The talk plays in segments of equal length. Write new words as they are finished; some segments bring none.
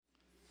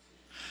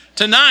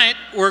Tonight,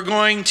 we're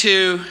going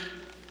to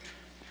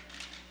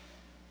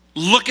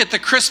look at the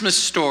Christmas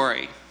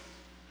story.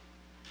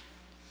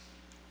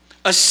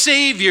 A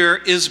Savior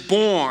is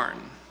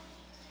born.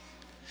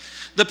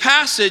 The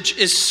passage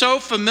is so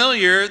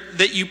familiar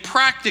that you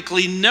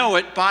practically know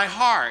it by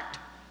heart.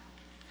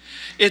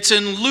 It's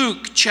in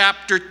Luke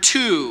chapter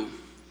 2,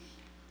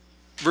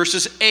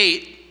 verses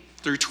 8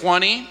 through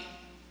 20.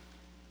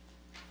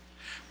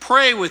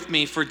 Pray with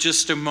me for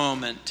just a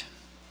moment.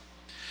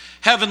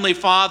 Heavenly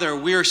Father,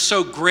 we are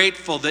so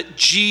grateful that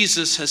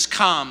Jesus has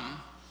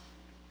come.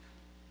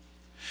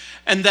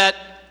 And that,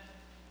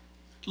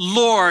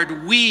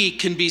 Lord, we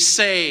can be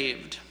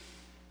saved.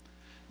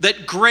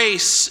 That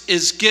grace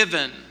is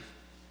given.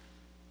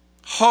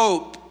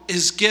 Hope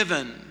is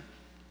given.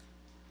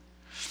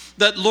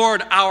 That,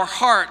 Lord, our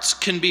hearts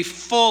can be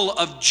full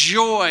of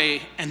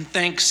joy and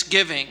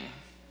thanksgiving.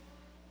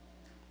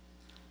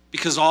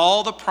 Because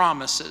all the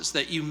promises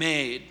that you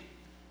made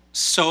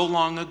so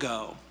long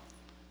ago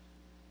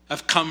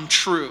have come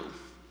true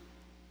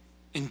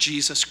in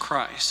Jesus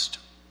Christ.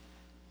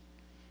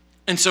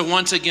 And so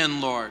once again,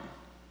 Lord,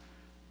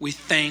 we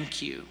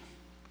thank you.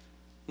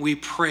 We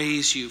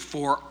praise you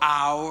for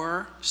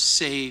our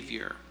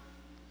Savior.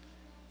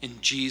 In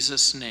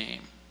Jesus'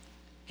 name,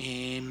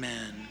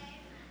 amen.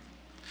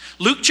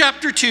 Luke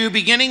chapter 2,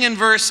 beginning in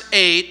verse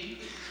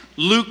 8,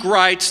 Luke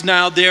writes,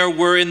 "Now there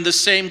were in the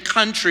same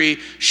country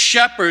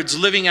shepherds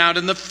living out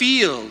in the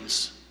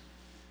fields,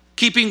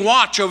 keeping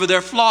watch over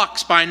their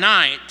flocks by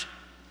night.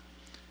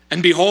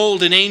 And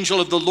behold, an angel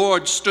of the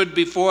Lord stood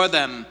before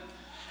them,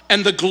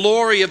 and the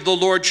glory of the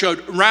Lord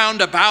shone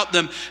round about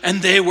them,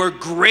 and they were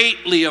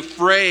greatly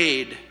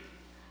afraid.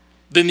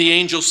 Then the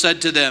angel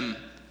said to them,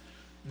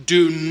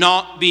 'Do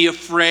not be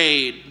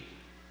afraid,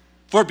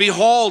 for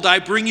behold, I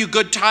bring you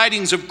good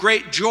tidings of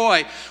great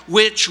joy,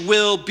 which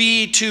will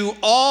be to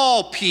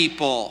all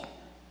people.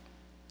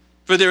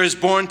 For there is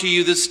born to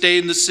you this day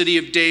in the city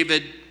of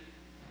David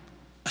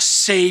a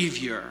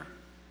Savior,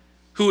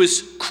 who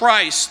is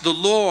Christ the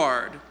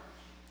Lord.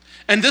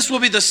 And this will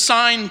be the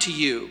sign to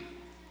you.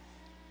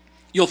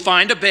 You'll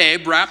find a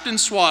babe wrapped in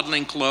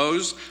swaddling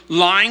clothes,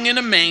 lying in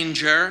a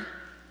manger.'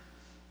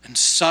 And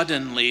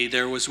suddenly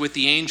there was with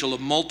the angel a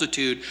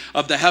multitude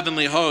of the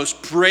heavenly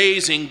host,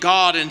 praising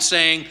God and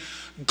saying,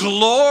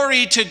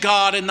 'Glory to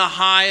God in the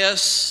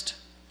highest,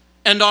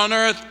 and on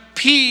earth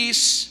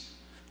peace,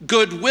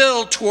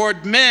 goodwill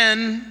toward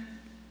men.'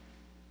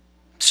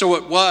 So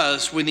it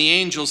was when the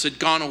angels had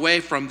gone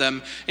away from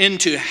them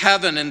into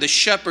heaven, and the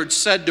shepherds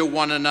said to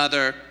one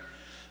another,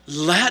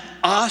 'Let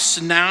us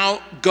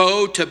now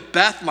go to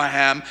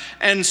Bethlehem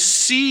and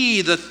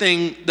see the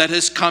thing that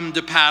has come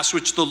to pass,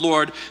 which the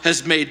Lord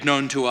has made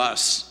known to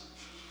us.'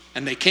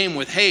 And they came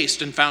with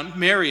haste and found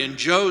Mary and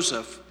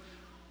Joseph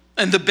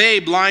and the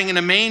babe lying in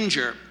a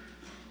manger.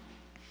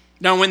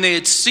 Now when they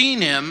had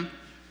seen him,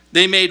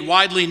 they made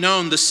widely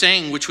known the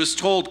saying which was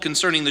told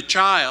concerning the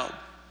child.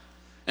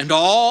 And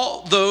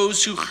all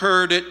those who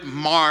heard it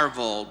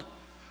marveled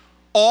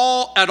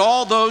at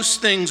all those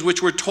things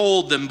which were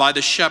told them by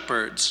the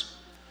shepherds.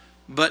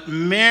 But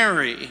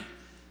Mary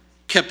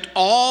kept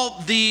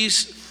all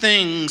these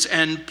things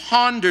and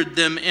pondered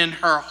them in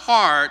her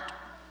heart.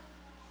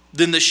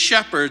 Then the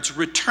shepherds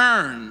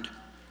returned,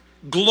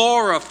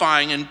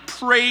 glorifying and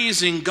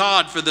praising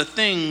God for the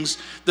things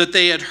that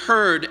they had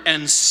heard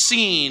and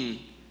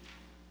seen,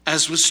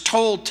 as was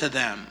told to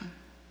them."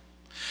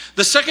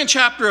 The second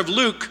chapter of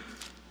Luke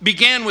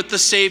began with the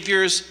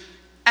Savior's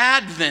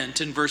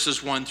advent in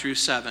verses 1 through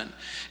 7.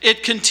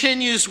 It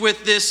continues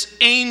with this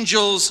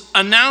angel's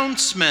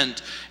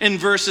announcement in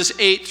verses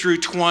 8 through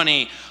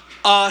 20.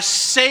 A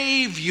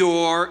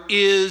Savior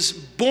is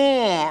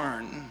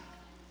born.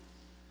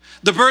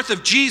 The birth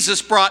of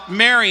Jesus brought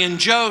Mary and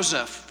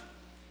Joseph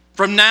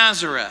from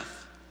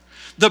Nazareth.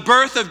 The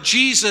birth of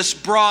Jesus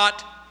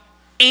brought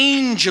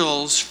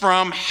angels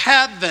from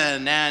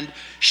heaven and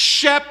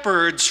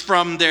shepherds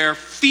from their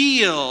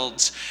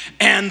fields.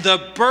 And the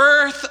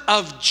birth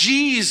of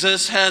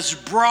Jesus has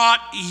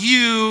brought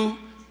you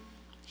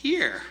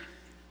here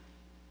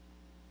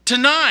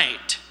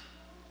tonight.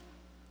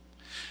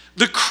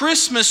 The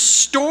Christmas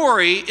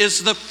story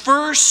is the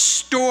first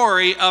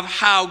story of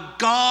how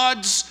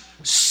God's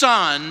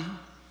Son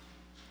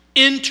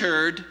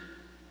entered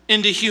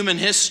into human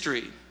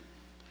history.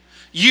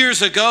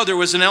 Years ago, there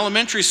was an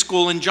elementary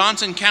school in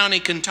Johnson County,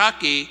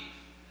 Kentucky,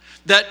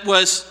 that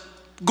was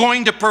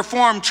going to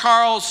perform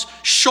Charles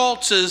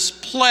Schulz's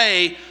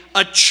play,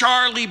 A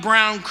Charlie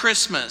Brown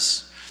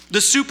Christmas.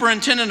 The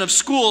superintendent of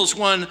schools,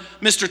 one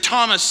Mr.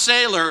 Thomas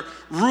Saylor,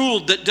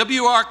 ruled that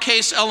W.R.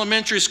 Case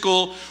Elementary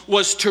School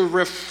was to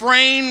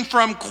refrain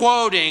from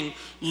quoting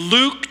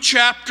Luke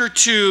chapter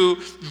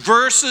 2,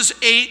 verses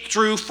 8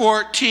 through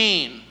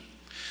 14.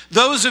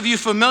 Those of you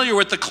familiar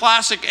with the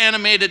classic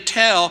animated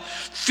tale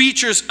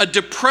features a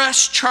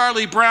depressed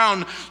Charlie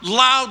Brown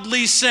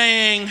loudly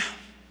saying,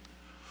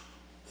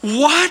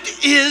 "What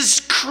is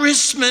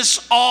Christmas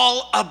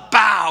all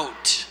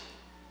about?"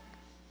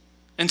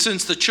 And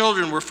since the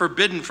children were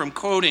forbidden from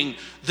quoting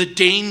the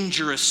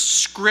dangerous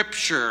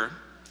scripture,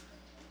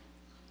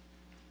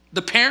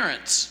 The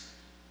parents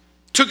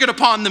took it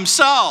upon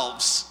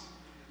themselves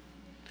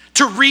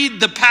to read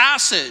the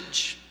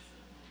passage.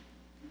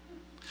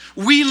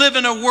 We live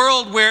in a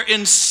world where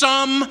in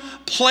some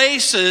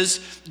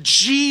places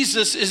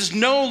Jesus is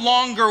no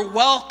longer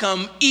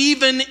welcome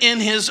even in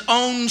his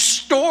own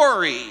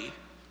story.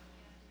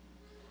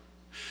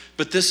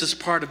 But this is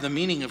part of the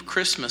meaning of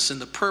Christmas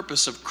and the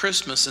purpose of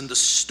Christmas and the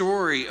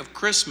story of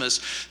Christmas,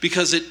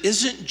 because it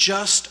isn't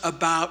just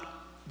about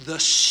the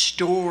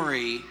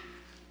story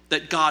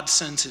that God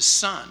sends his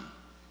son.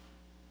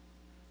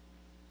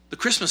 The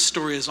Christmas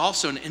story is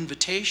also an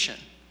invitation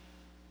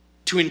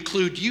to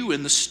include you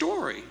in the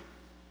story.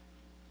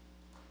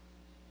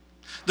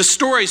 The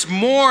story's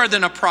more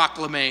than a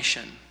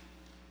proclamation.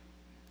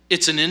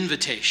 It's an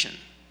invitation.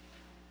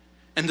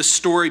 And the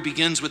story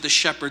begins with the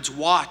shepherd's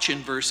watch in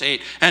verse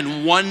 8,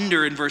 and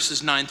wonder in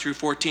verses 9 through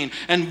 14,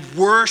 and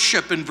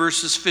worship in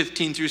verses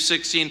 15 through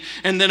 16,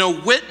 and then a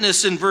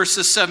witness in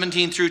verses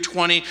 17 through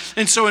 20.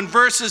 And so in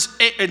verse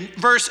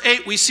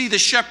 8, we see the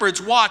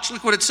shepherd's watch.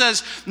 Look what it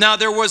says. Now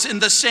there was in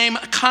the same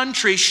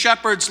country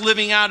shepherds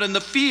living out in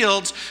the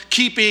fields,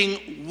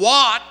 keeping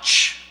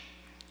watch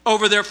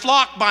over their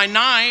flock by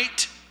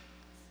night.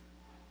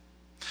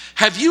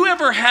 Have you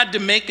ever had to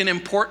make an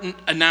important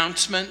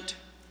announcement?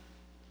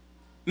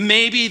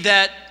 Maybe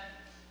that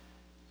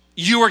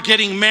you are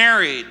getting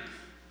married,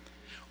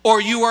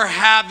 or you are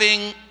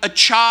having a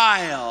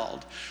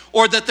child,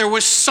 or that there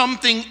was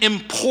something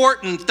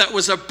important that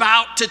was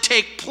about to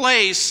take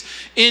place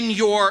in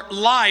your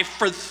life.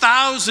 For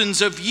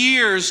thousands of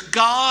years,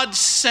 God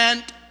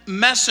sent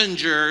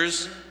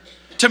messengers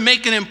to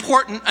make an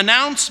important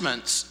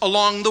announcements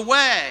along the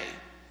way.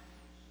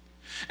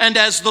 And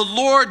as the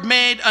Lord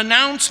made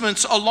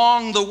announcements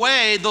along the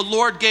way, the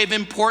Lord gave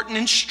important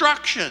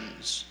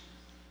instructions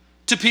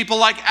to people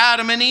like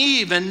Adam and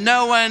Eve and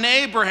Noah and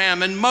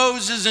Abraham and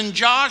Moses and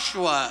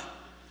Joshua,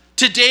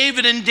 to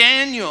David and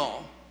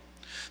Daniel.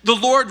 The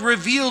Lord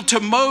revealed to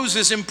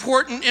Moses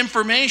important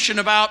information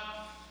about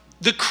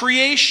the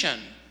creation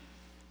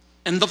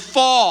and the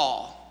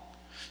fall.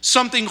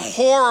 Something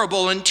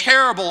horrible and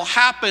terrible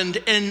happened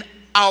in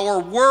our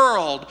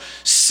world.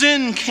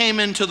 Sin came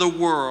into the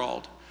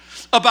world.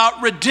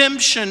 About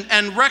redemption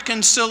and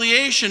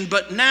reconciliation.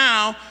 But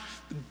now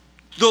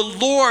the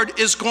Lord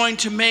is going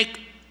to make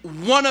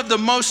one of the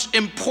most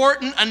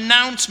important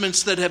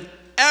announcements that have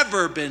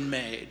ever been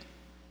made.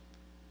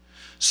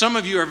 Some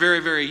of you are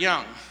very, very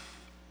young,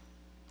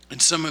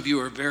 and some of you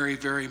are very,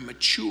 very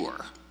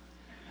mature.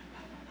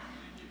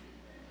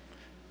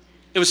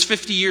 It was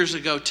 50 years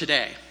ago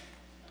today.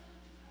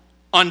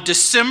 On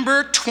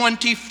December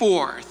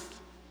 24th,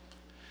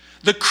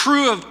 the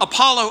crew of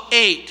Apollo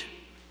 8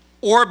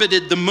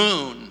 orbited the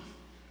moon.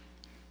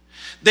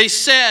 They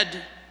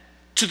said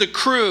to the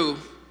crew,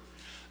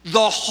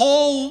 "The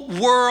whole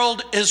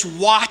world is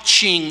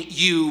watching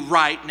you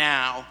right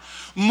now.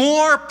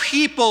 More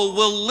people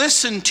will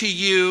listen to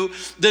you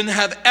than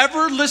have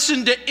ever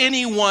listened to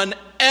anyone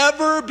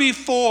ever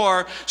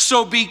before,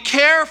 so be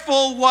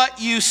careful what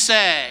you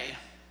say."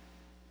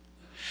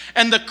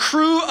 And the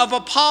crew of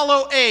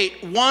Apollo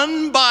 8,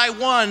 one by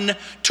one,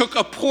 took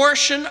a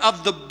portion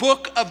of the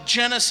book of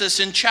Genesis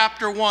in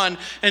chapter 1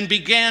 and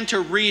began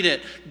to read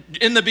it.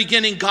 In the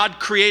beginning, God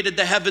created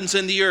the heavens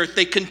and the earth.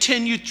 They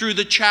continued through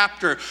the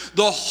chapter.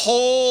 The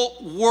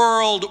whole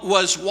world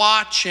was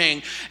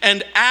watching.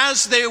 And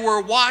as they were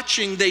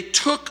watching, they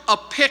took a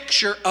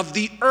picture of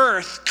the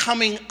earth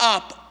coming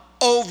up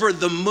over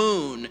the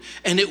moon.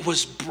 And it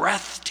was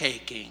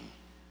breathtaking.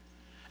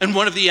 And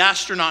one of the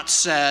astronauts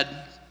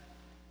said,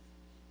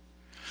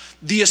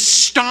 "The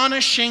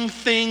astonishing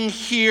thing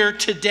here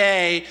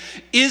today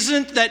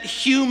isn't that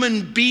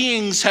human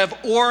beings have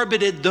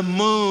orbited the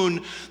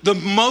moon. The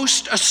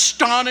most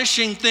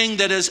astonishing thing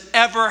that has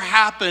ever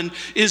happened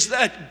is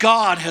that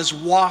God has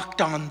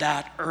walked on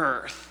that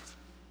earth."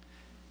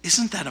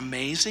 Isn't that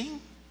amazing?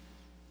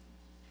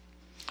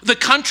 The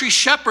country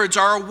shepherds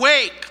are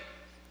awake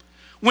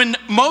when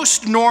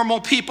most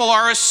normal people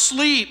are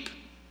asleep.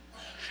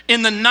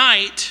 In the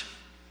night,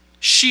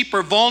 sheep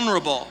are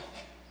vulnerable.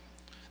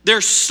 They're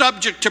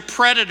subject to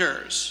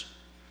predators.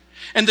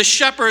 And the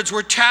shepherds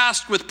were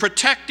tasked with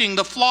protecting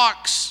the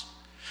flocks,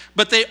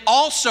 but they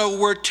also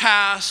were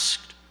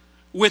tasked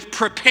with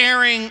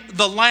preparing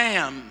the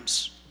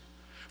lambs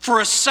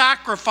for a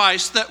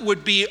sacrifice that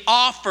would be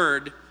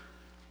offered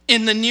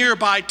in the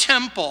nearby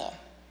temple.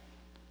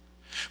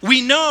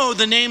 We know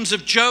the names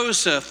of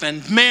Joseph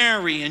and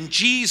Mary and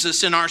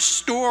Jesus in our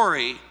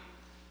story,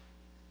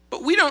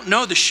 but we don't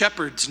know the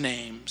shepherds'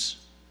 names.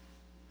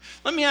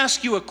 Let me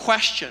ask you a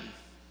question.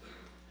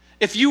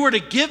 If you were to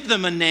give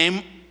them a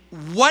name,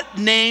 what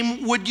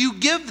name would you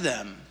give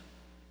them?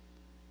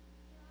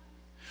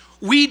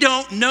 We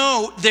don't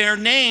know their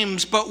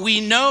names, but we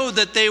know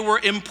that they were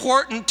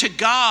important to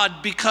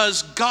God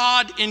because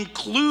God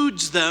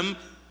includes them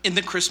in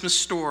the Christmas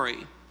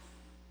story.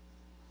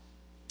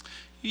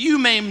 You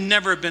may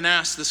never have been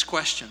asked this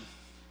question.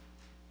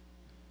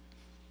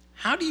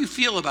 How do you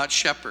feel about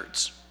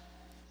shepherds?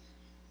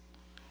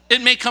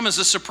 It may come as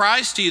a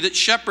surprise to you that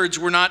shepherds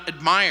were not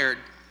admired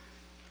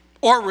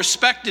or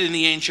respected in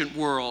the ancient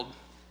world.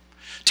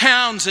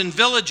 Towns and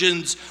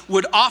villages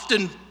would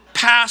often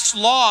pass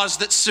laws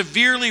that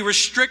severely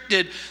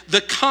restricted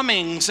the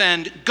comings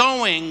and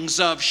goings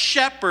of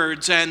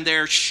shepherds and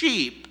their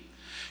sheep.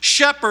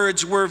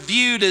 Shepherds were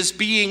viewed as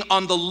being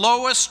on the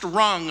lowest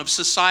rung of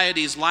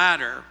society's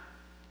ladder.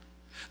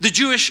 The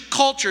Jewish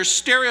culture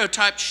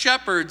stereotyped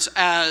shepherds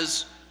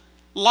as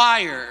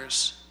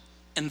liars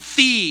and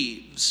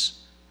thieves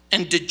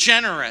and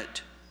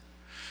degenerate.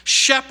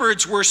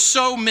 Shepherds were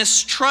so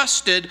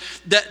mistrusted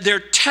that their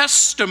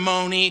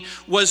testimony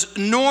was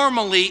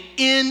normally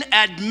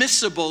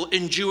inadmissible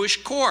in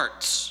Jewish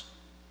courts.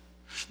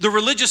 The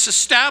religious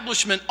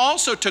establishment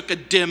also took a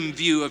dim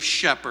view of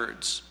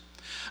shepherds.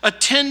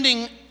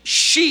 Attending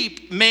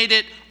sheep made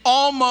it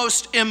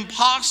almost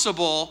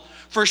impossible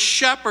for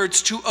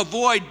shepherds to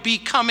avoid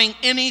becoming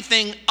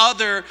anything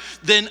other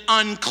than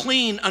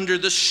unclean under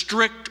the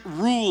strict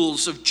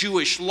rules of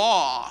Jewish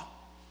law.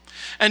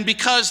 And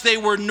because they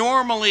were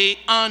normally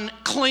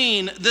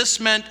unclean, this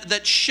meant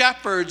that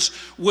shepherds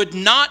would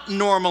not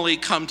normally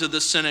come to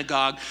the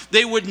synagogue.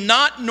 They would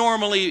not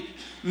normally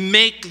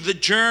make the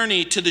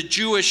journey to the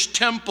Jewish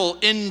temple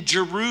in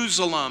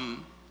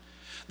Jerusalem.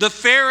 The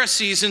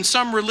Pharisees and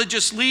some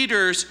religious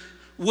leaders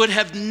would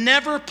have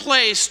never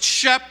placed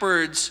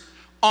shepherds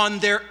on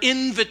their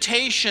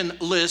invitation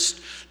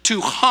list to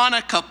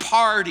Hanukkah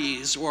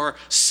parties or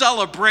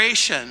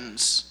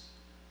celebrations.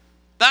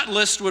 That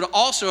list would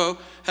also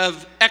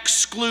have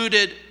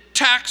excluded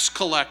tax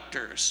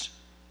collectors,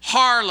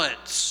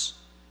 harlots,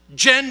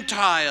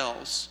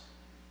 Gentiles.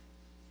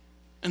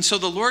 And so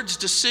the Lord's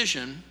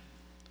decision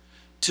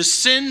to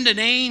send an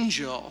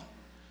angel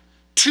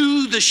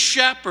to the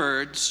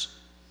shepherds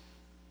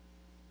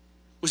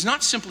was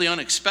not simply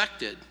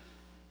unexpected.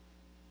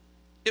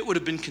 It would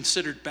have been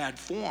considered bad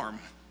form.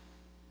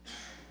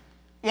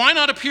 Why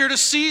not appear to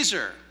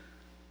Caesar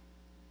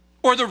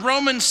or the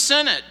Roman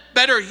Senate?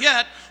 Better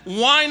yet,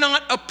 why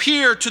not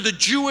appear to the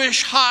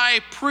Jewish high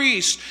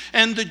priest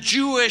and the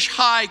Jewish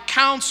high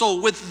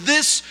council with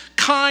this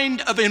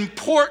kind of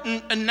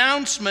important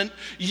announcement?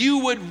 You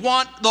would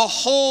want the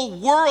whole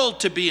world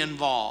to be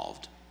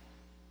involved.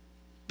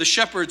 The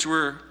shepherds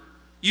were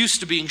used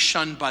to being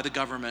shunned by the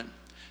government.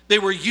 They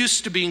were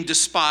used to being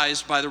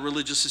despised by the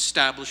religious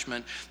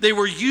establishment. They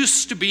were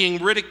used to being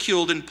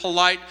ridiculed in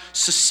polite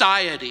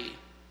society.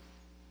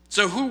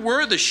 So who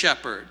were the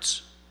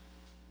shepherds?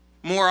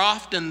 More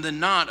often than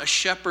not, a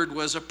shepherd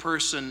was a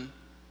person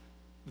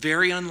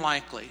very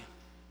unlikely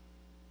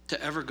to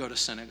ever go to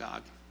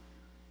synagogue,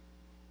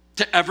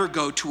 to ever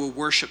go to a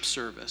worship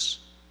service,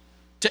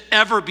 to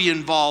ever be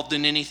involved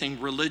in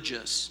anything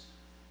religious.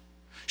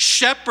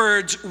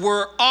 Shepherds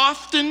were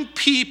often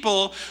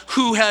people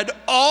who had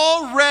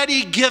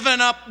already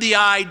given up the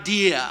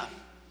idea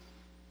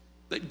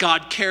that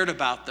God cared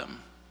about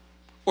them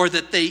or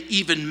that they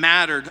even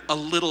mattered a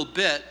little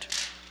bit.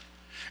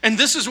 And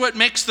this is what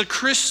makes the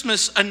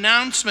Christmas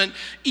announcement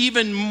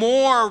even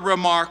more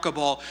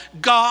remarkable.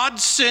 God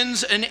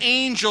sends an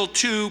angel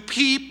to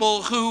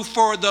people who,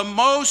 for the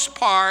most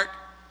part,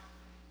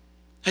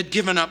 had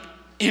given up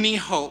any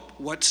hope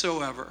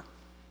whatsoever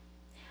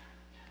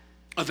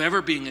of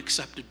ever being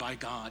accepted by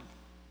God,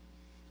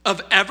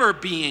 of ever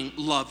being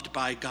loved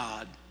by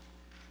God.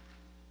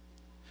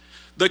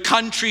 The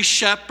country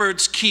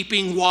shepherds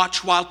keeping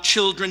watch while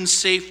children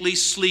safely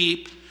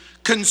sleep,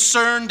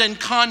 concerned and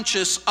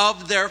conscious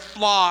of their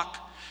flock,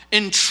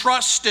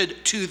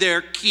 entrusted to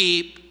their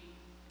keep.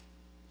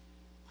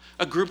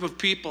 A group of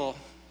people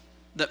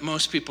that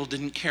most people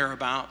didn't care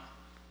about,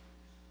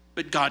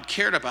 but God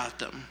cared about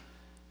them.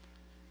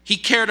 He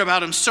cared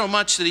about them so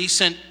much that he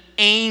sent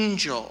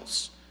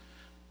angels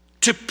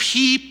to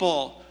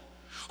people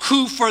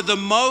who, for the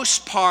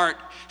most part,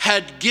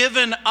 had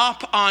given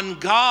up on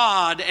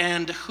God,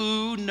 and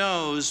who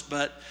knows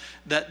but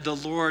that the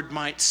Lord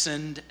might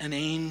send an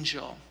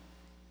angel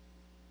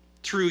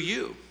through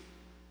you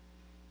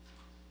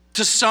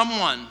to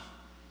someone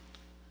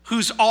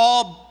who's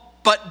all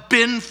but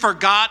been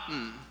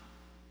forgotten.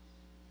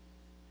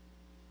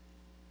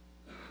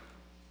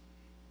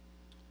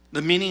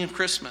 The meaning of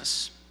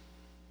Christmas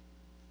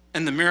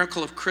and the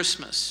miracle of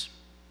Christmas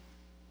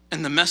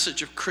and the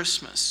message of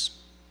Christmas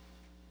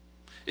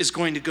is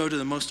going to go to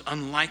the most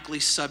unlikely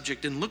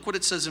subject. And look what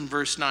it says in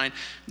verse 9.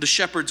 The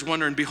shepherds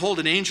wonder, and behold,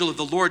 an angel of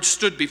the Lord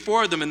stood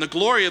before them, and the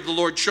glory of the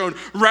Lord shone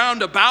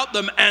round about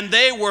them, and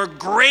they were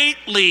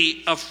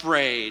greatly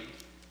afraid.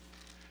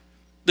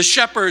 The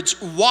shepherd's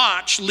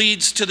watch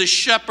leads to the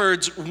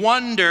shepherd's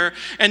wonder,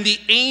 and the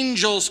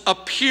angel's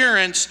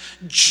appearance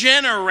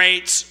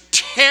generates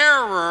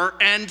terror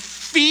and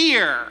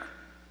fear.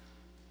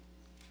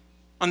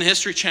 On the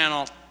History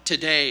Channel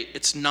today,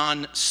 it's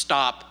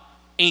non-stop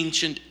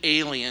Ancient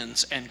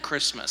Aliens and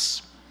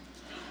Christmas.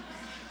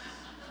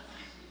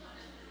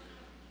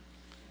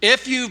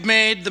 If you've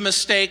made the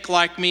mistake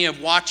like me of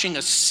watching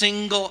a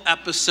single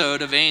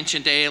episode of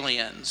Ancient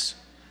Aliens,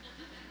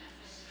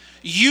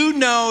 you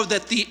know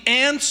that the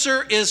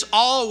answer is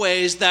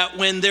always that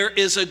when there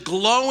is a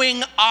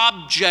glowing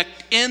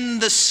object in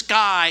the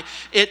sky,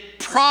 it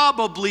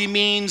probably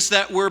means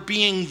that we're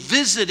being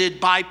visited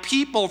by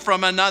people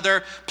from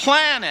another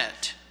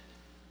planet.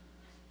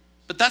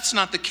 But that's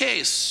not the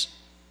case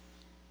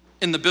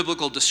in the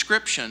biblical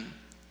description.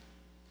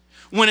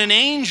 When an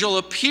angel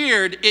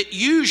appeared, it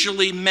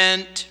usually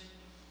meant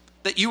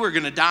that you were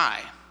going to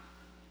die.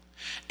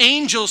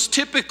 Angels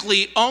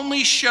typically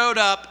only showed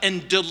up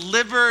and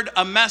delivered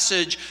a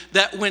message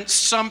that went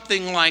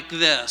something like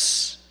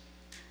this: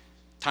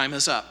 time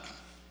is up.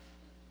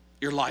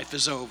 Your life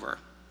is over.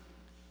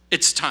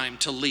 It's time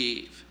to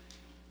leave.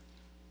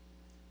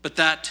 But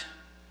that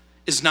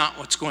is not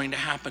what's going to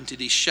happen to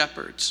these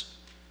shepherds.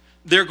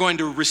 They're going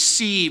to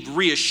receive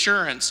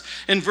reassurance.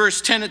 In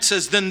verse 10 it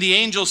says, "Then the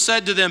angel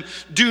said to them,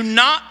 'Do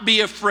not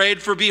be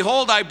afraid, for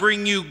behold, I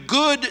bring you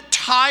good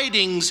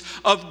tidings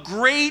of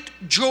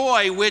great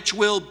joy, which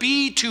will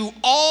be to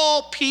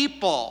all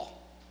people.'"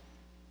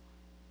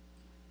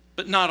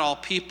 But not all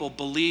people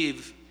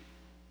believe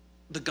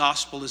the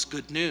gospel is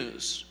good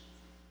news,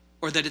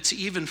 or that it's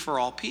even for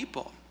all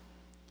people.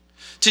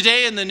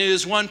 Today in the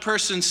news, one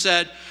person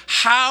said,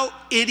 "How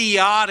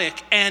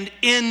idiotic and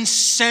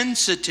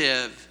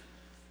insensitive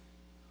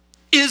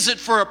is it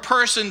for a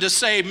person to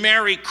say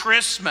Merry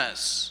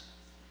Christmas?"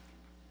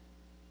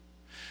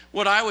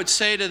 What I would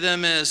say to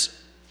them is,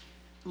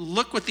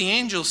 look what the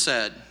angel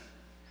said.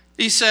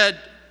 He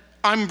said,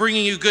 "I'm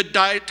bringing you good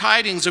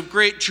tidings of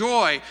great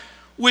joy,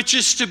 which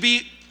is to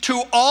be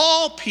to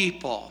all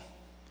people."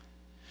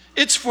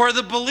 It's for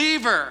the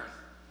believer.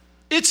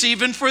 It's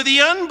even for the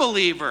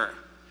unbeliever.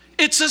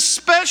 It's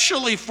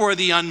especially for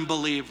the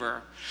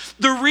unbeliever.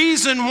 The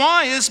reason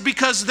why is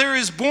because there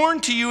is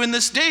born to you in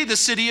this day, the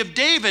city of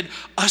David,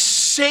 a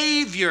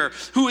Savior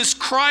who is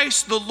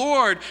Christ the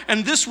Lord.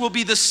 And this will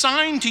be the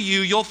sign to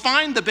you. You'll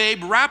find the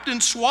babe wrapped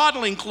in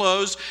swaddling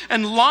clothes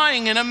and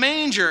lying in a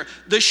manger.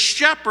 The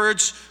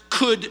shepherds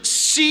could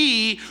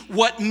see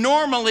what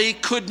normally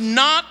could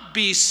not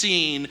be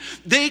seen.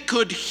 They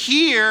could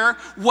hear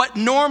what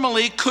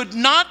normally could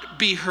not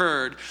be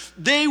heard.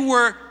 They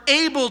were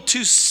able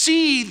to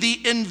see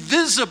the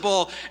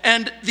invisible,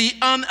 and the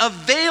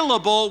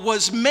unavailable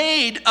was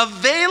made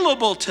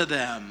available to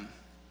them.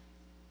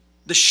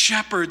 The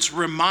shepherds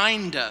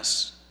remind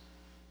us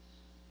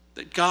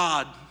that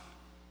God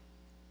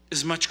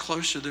is much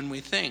closer than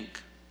we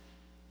think,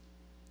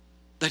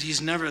 that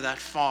he's never that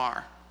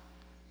far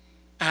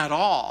at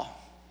all,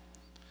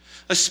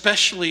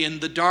 especially in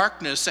the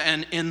darkness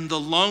and in the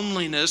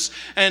loneliness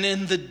and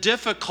in the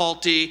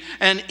difficulty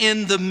and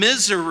in the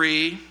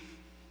misery.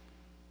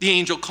 The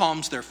angel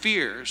calms their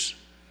fears.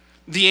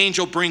 The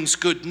angel brings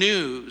good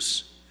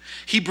news.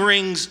 He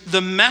brings the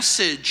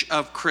message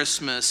of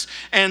Christmas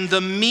and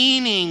the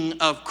meaning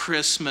of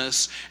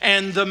Christmas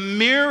and the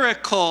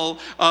miracle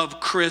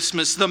of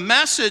Christmas. The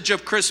message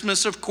of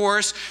Christmas, of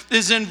course,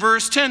 is in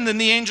verse 10. Then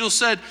the angel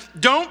said,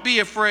 "Don't be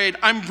afraid.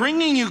 I'm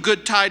bringing you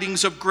good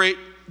tidings of great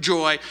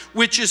joy,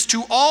 which is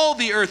to all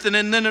the earth." And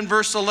then in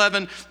verse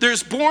 11,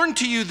 "There's born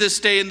to you this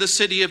day in the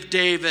city of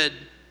David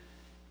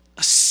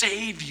a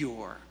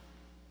Savior."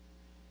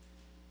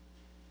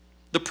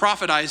 The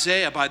prophet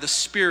Isaiah, by the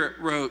Spirit,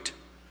 wrote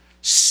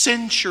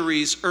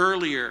centuries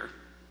earlier,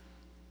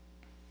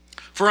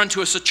 "For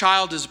unto us a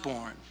child is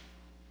born,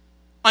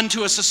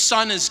 unto us a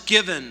son is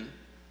given,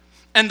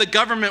 and the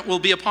government will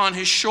be upon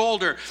his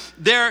shoulder.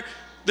 There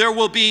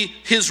will be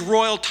his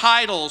royal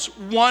titles: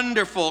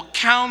 Wonderful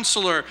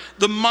Counselor,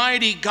 the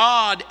Mighty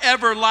God,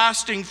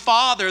 Everlasting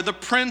Father, the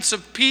Prince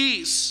of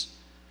Peace."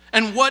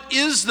 And what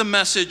is the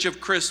message of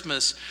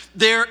Christmas?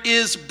 There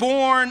is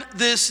born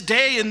this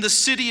day in the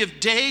city of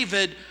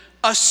David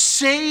a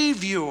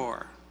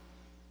Savior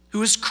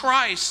who is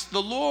Christ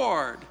the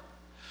Lord.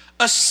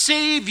 A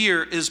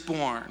Savior is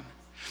born.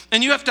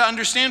 And you have to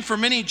understand, for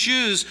many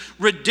Jews,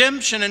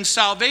 redemption and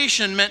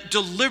salvation meant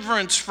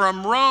deliverance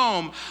from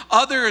Rome.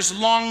 Others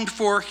longed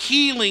for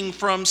healing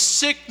from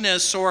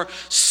sickness or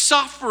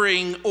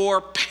suffering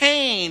or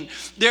pain.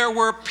 There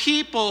were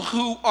people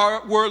who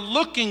were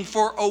looking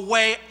for a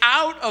way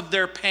out of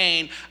their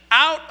pain,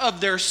 out of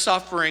their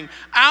suffering,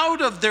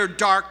 out of their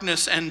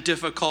darkness and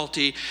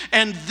difficulty.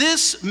 And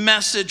this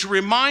message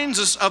reminds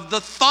us of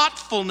the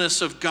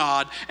thoughtfulness of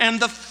God and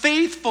the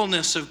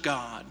faithfulness of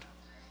God.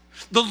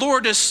 The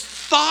Lord is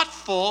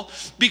thoughtful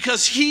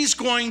because he's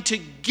going to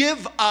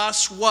give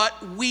us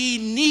what we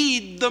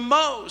need the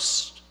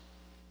most.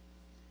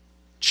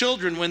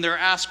 Children, when they're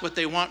asked what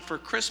they want for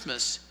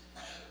Christmas,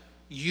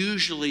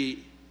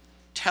 usually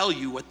tell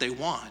you what they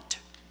want.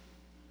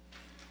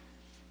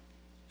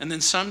 And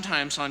then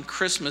sometimes on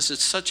Christmas,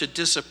 it's such a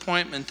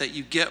disappointment that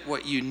you get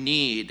what you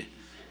need.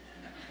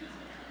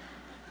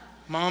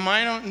 "Mom,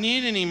 I don't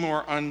need any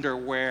more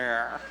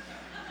underwear.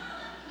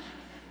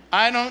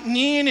 I don't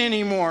need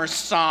any more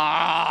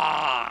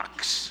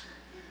socks."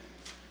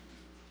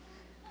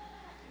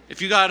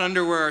 If you got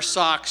underwear or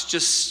socks,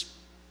 just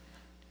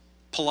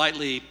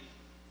politely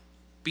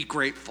be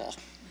grateful.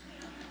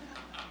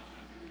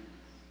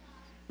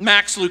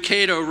 Max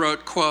Lucado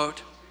wrote,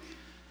 quote,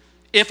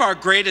 "If our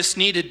greatest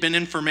need had been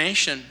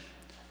information,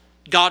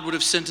 God would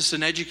have sent us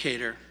an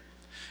educator.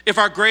 If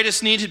our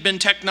greatest need had been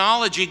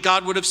technology,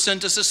 God would have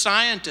sent us a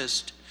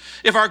scientist.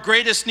 If our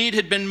greatest need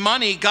had been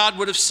money, God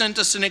would have sent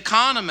us an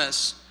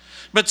economist.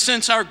 But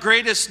since our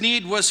greatest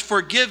need was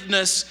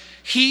forgiveness,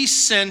 he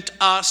sent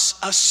us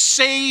a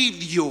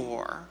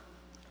Savior,"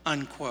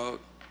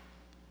 unquote.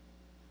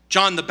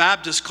 John the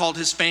Baptist called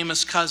his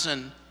famous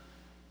cousin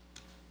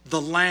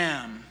the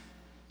Lamb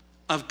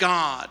of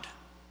God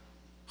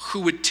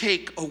who would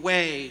take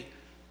away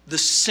the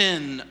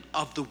sin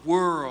of the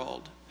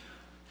world.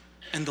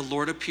 And the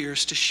Lord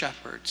appears to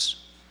shepherds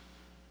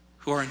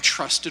who are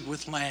entrusted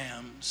with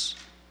lambs.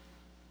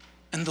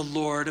 And the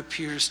Lord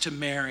appears to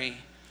Mary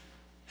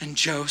and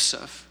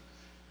Joseph,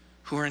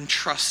 who are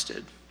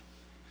entrusted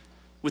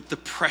with the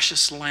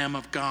precious Lamb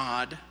of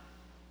God.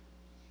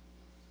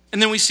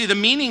 And then we see the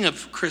meaning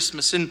of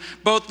Christmas. In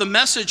both the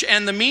message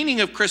and the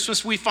meaning of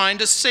Christmas, we find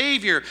a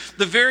Savior.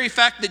 The very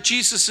fact that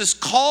Jesus is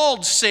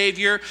called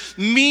Savior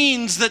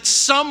means that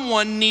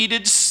someone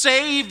needed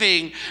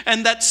saving,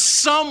 and that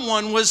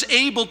someone was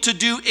able to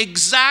do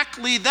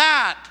exactly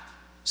that,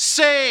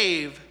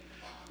 save.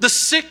 The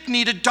sick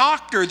need a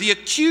doctor. The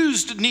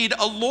accused need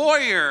a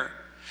lawyer.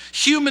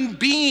 Human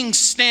beings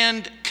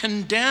stand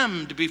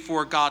condemned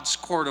before God's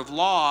court of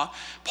law.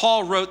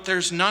 Paul wrote,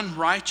 "There's none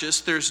righteous,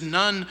 there's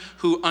none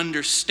who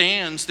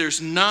understands,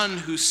 there's none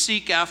who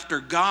seek after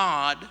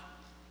God."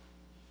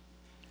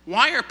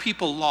 Why are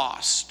people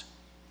lost?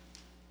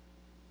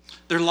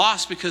 They're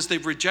lost because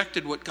they've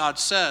rejected what God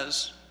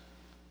says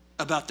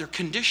about their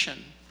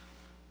condition,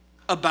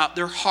 about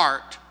their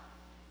heart,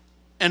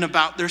 and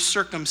about their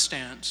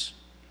circumstance.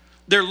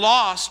 They're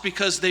lost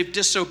because they've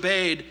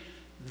disobeyed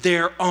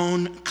their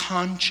own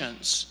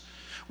conscience,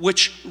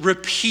 which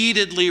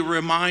repeatedly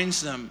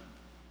reminds them,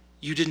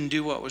 you didn't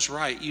do what was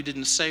right, you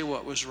didn't say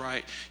what was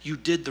right, you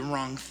did the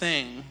wrong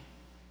thing.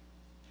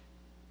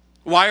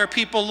 Why are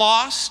people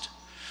lost?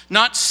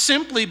 Not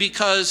simply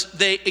because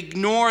they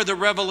ignore the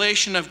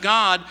revelation of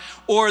God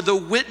or the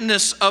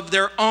witness of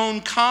their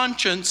own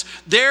conscience.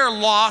 They're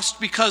lost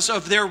because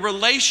of their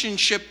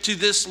relationship to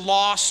this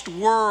lost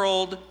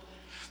world.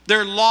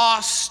 They're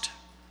lost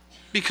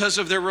because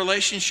of their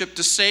relationship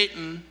to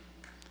Satan.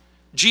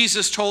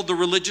 Jesus told the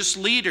religious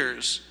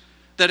leaders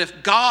that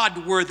if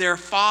God were their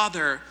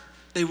father,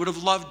 they would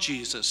have loved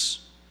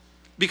Jesus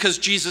because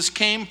Jesus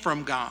came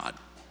from God.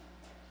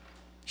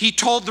 He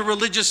told the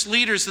religious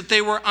leaders that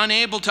they were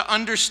unable to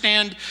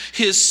understand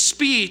his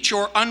speech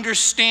or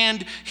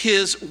understand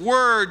his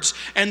words,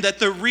 and that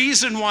the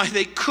reason why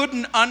they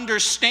couldn't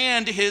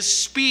understand his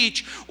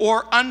speech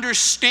or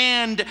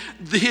understand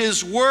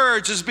his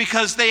words is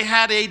because they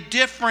had a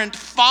different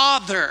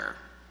father.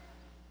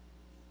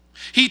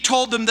 He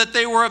told them that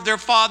they were of their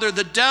father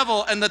the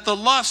devil, and that the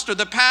lust or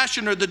the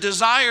passion or the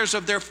desires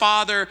of their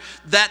father,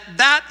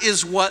 that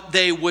is what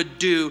they would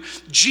do.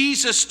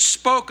 Jesus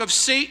spoke of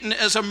Satan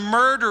as a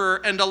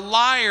murderer and a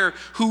liar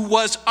who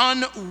was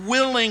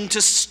unwilling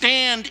to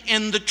stand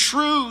in the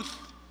truth.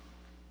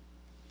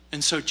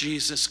 And so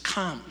Jesus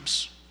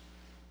comes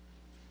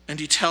and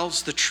he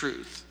tells the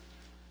truth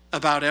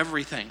about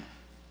everything,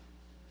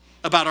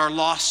 about our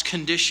lost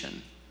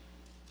condition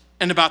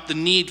and about the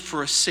need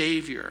for a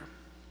Savior.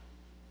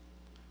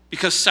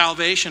 Because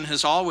salvation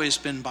has always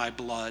been by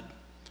blood.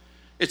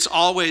 It's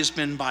always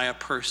been by a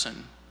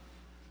person.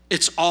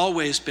 It's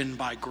always been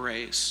by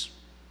grace.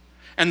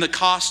 And the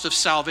cost of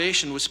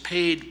salvation was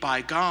paid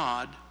by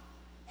God.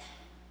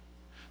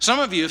 Some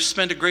of you have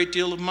spent a great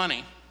deal of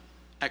money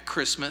at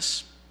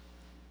Christmas.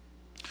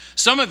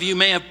 Some of you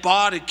may have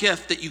bought a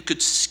gift that you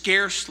could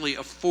scarcely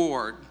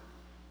afford.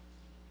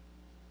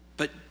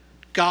 But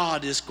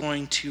God is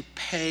going to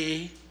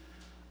pay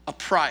a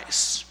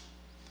price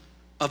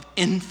of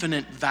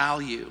infinite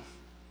value.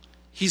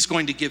 He's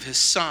going to give his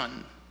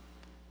son.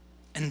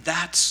 And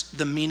that's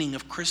the meaning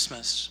of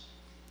Christmas.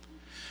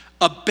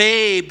 A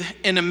babe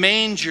in a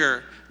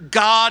manger,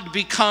 God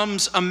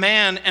becomes a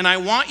man. And I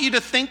want you to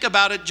think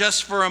about it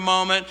just for a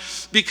moment,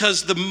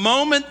 because the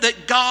moment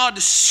that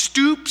God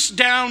stoops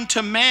down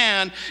to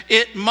man,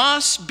 it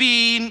must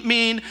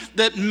mean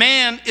that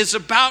man is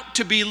about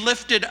to be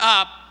lifted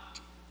up.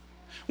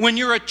 When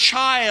you're a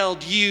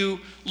child, you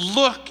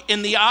look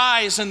in the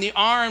eyes and the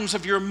arms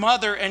of your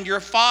mother and your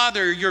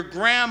father, your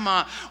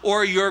grandma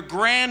or your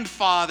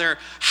grandfather.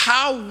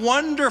 How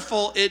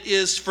wonderful it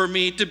is for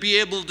me to be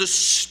able to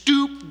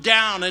stoop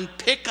down and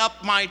pick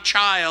up my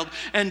child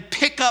and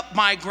pick up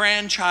my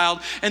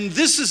grandchild. And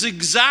this is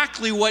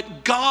exactly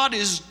what God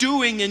is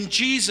doing in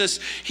Jesus.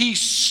 He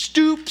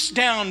stoops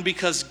down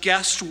because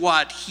guess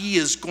what? He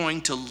is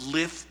going to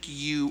lift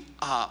you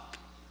up.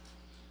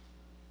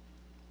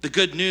 The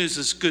good news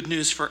is good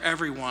news for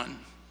everyone.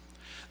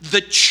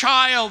 The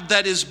child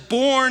that is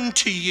born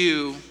to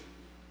you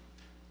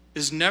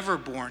is never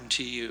born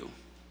to you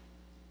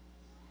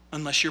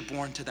unless you're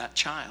born to that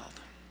child.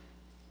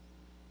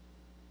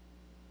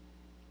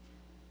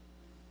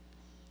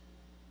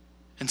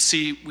 And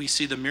we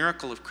see the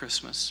miracle of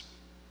Christmas.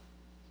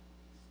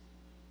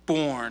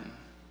 born,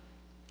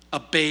 a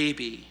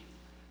baby,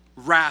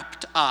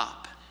 wrapped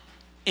up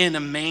in a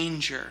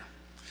manger.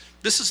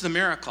 This is the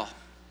miracle.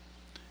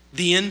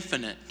 The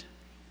infinite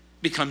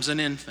becomes an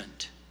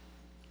infant.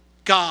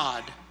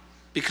 God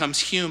becomes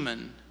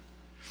human.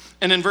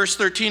 And in verse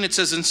 13 it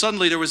says, and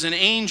suddenly there was an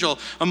angel,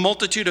 a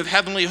multitude of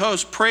heavenly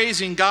hosts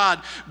praising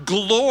God.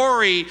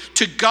 Glory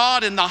to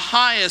God in the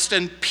highest,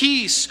 and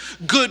peace,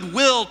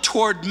 goodwill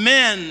toward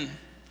men.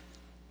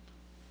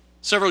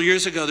 Several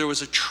years ago there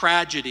was a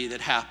tragedy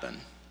that happened.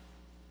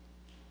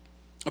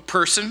 A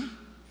person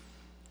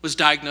was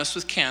diagnosed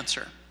with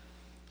cancer.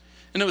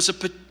 And it was a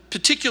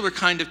particular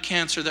kind of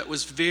cancer that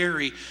was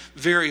very,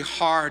 very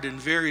hard and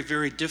very,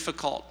 very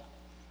difficult.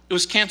 It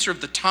was cancer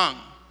of the tongue.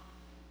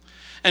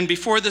 And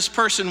before this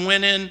person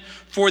went in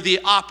for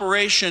the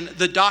operation,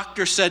 the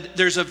doctor said,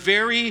 there's a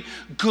very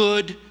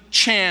good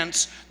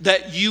chance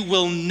that you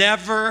will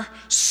never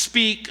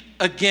speak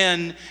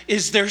again.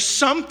 Is there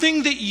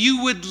something that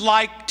you would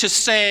like to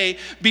say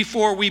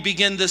before we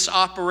begin this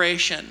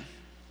operation?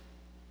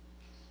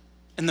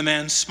 And the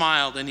man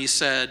smiled and he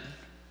said,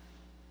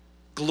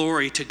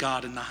 glory to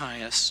God in the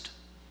highest,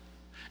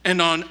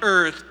 and on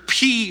earth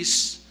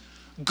peace,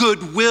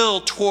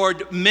 goodwill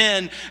toward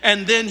men.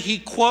 And then he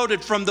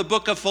quoted from the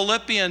book of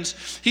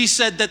Philippians. He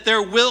said that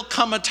there will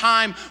come a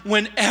time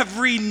when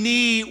every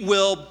knee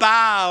will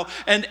bow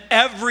and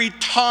every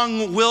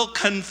tongue will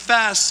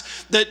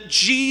confess that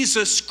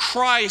Jesus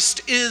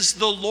Christ is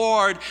the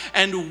Lord.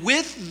 And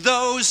with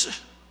those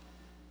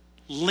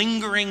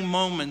lingering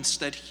moments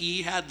that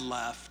he had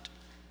left,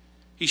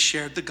 he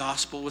shared the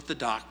gospel with the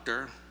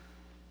doctor.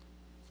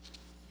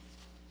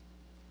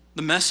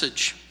 The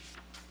message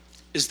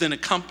is then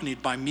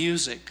accompanied by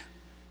music.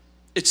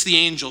 It's the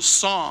angel's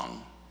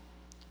song.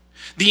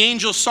 The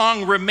angel's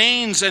song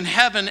remains in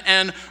heaven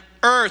and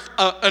earth,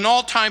 an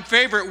all-time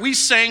favorite. We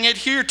sang it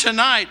here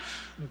tonight.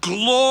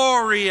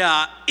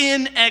 Gloria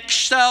in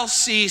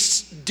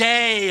excelsis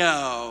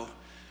Deo.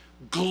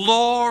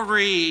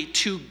 Glory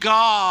to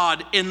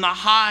God in the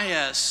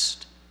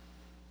highest.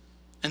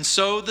 And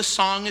so the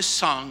song is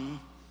sung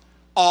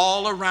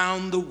all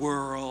around the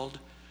world.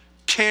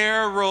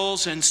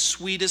 Carols and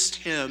sweetest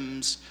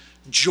hymns,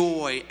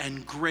 joy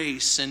and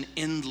grace and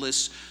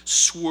endless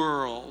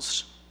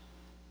swirls.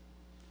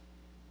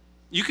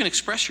 You can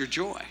express your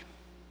joy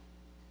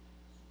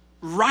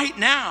right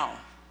now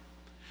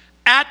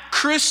at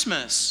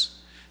Christmas,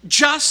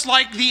 just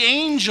like the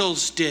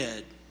angels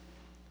did.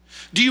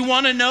 Do you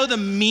want to know the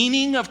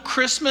meaning of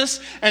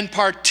Christmas and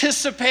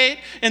participate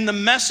in the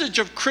message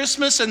of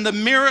Christmas and the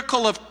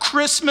miracle of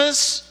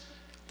Christmas?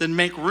 Then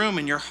make room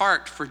in your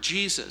heart for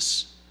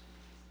Jesus.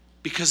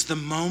 Because the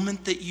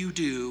moment that you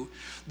do,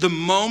 the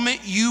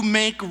moment you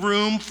make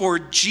room for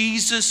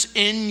Jesus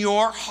in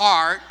your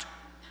heart,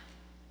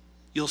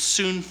 you'll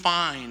soon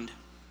find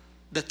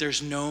that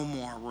there's no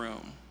more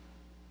room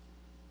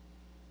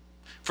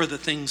for the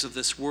things of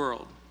this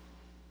world,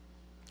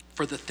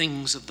 for the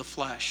things of the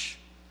flesh,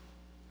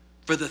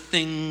 for the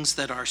things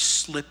that are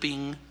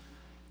slipping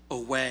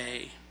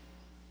away.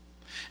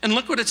 And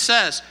look what it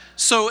says.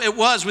 So it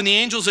was when the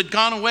angels had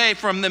gone away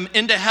from them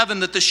into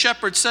heaven that the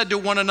shepherds said to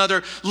one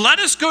another, let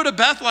us go to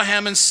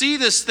Bethlehem and see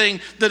this thing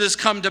that has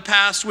come to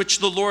pass, which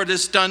the Lord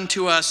has done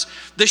to us.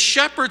 The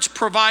shepherds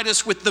provide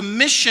us with the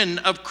mission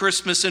of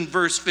Christmas in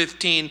verse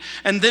 15.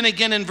 And then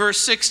again in verse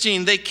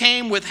 16, they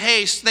came with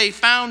haste. They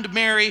found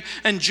Mary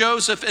and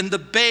Joseph and the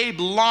babe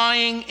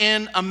lying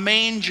in a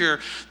manger.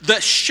 The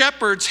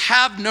shepherds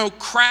have no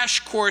crash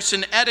course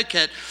in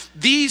etiquette.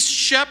 These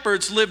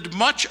shepherds lived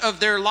much of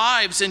their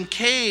lives in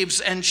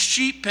caves and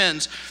sheep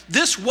pens.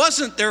 This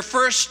wasn't their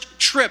first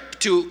trip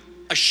to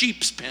a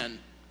sheep's pen.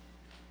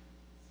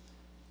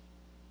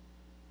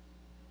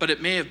 But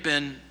it may have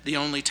been the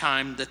only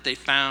time that they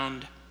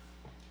found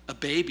a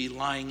baby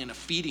lying in a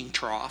feeding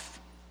trough.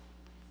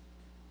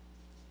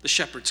 The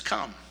shepherds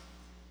come.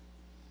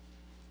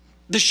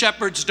 The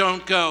shepherds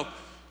don't go,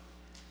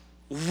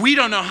 we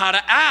don't know how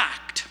to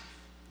act.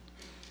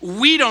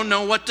 We don't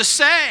know what to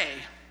say.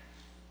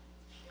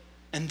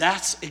 And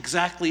that's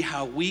exactly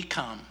how we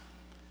come.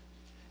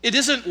 It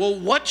isn't, well,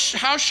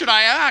 how should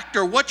I act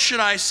or what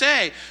should I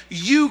say?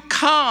 You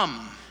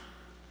come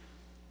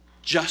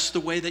just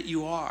the way that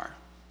you are.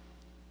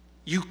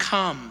 You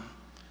come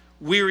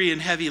weary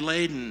and heavy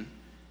laden.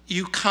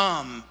 You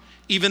come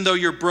even though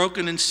you're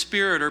broken in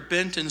spirit or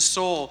bent in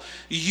soul.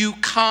 You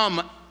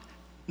come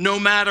no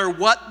matter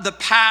what the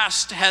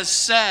past has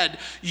said.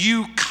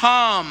 You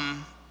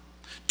come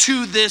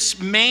to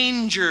this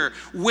manger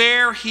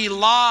where he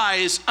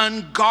lies,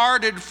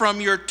 unguarded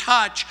from your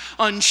touch,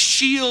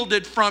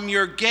 unshielded from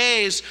your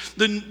gaze.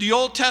 The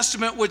Old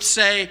Testament would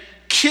say,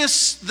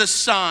 kiss the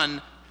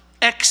Son,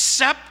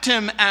 accept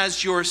him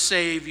as your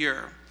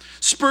Savior.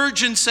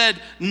 Spurgeon said,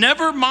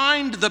 never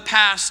mind the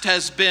past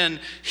has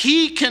been,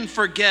 he can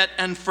forget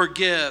and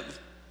forgive.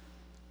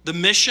 The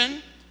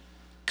mission,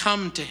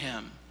 come to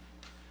him.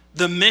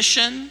 The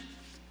mission,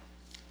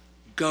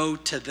 go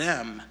to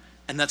them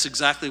And that's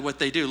exactly what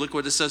they do. Look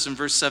what it says in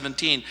verse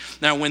 17.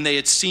 Now, when they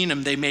had seen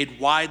him, they made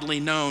widely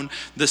known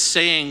the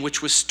saying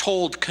which was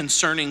told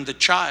concerning the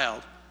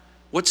child.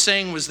 What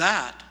saying was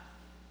that?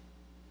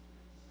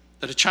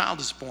 That a child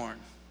is born.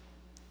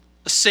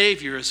 A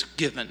Savior is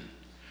given.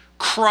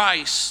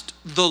 Christ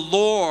the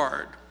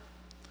Lord.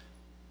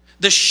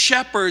 The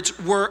shepherds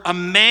were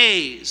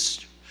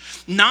amazed.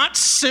 Not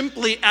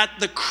simply at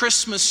the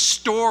Christmas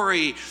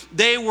story.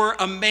 They were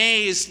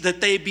amazed that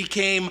they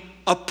became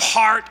a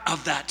part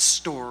of that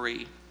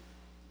story.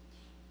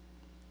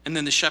 And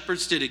then the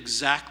shepherds did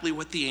exactly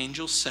what the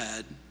angel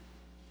said.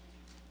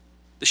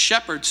 The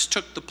shepherds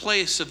took the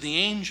place of the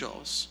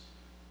angels.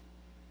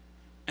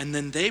 And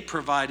then they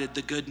provided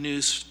the good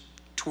news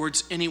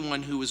towards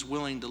anyone who was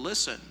willing to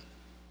listen.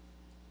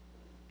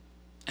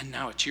 And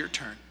now it's your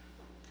turn.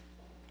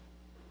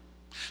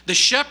 The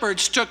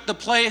shepherds took the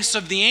place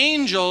of the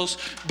angels,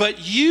 but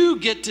you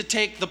get to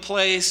take the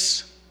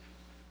place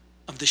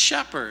of the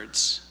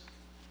shepherds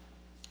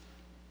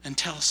and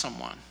tell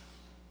someone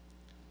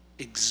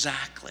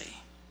exactly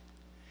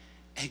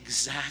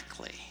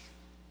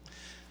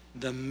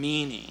the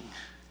meaning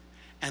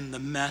and the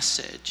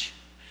message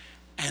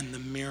and the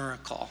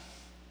miracle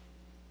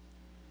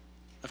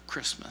of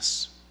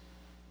Christmas.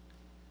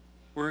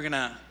 We're going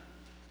to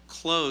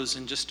close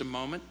in just a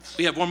moment.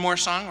 We have one more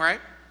song, right?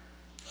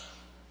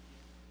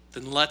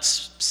 Then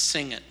let's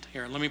sing it.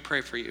 Here, let me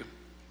pray for you.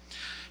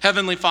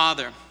 Heavenly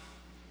Father,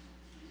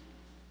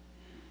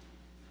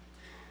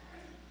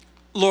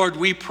 Lord,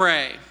 we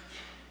pray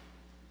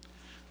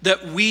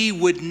that we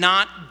would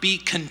not be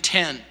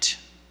content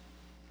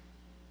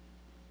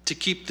to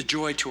keep the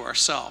joy to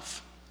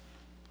ourselves.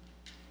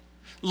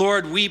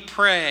 Lord, we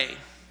pray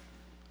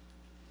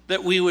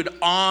that we would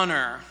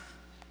honor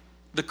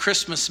the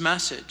Christmas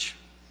message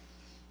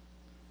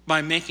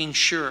by making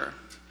sure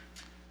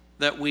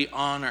that we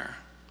honor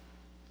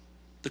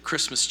the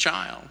Christmas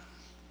child.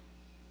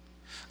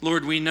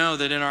 Lord, we know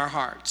that in our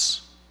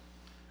hearts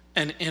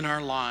and in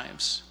our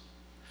lives,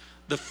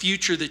 the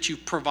future that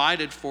you've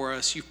provided for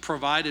us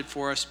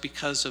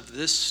because of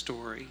this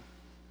story.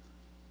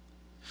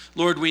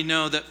 Lord, we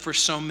know that for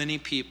so many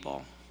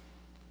people,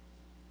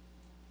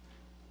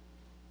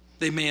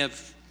 they may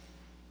have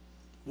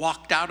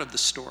walked out of the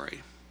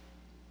story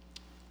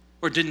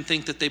or didn't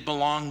think that they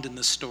belonged in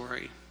the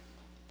story.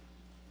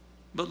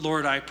 But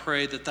Lord, I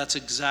pray that that's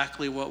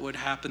exactly what would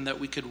happen, that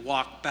we could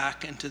walk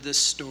back into this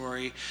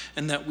story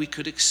and that we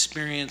could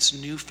experience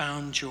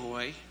newfound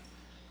joy,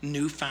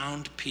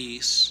 newfound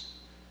peace,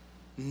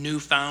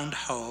 newfound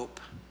hope,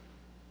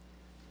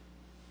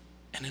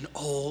 and an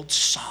old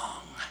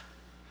song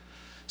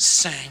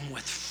sang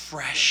with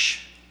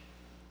fresh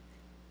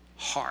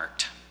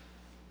heart.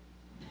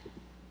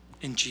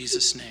 In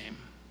Jesus' name,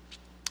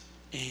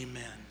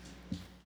 amen.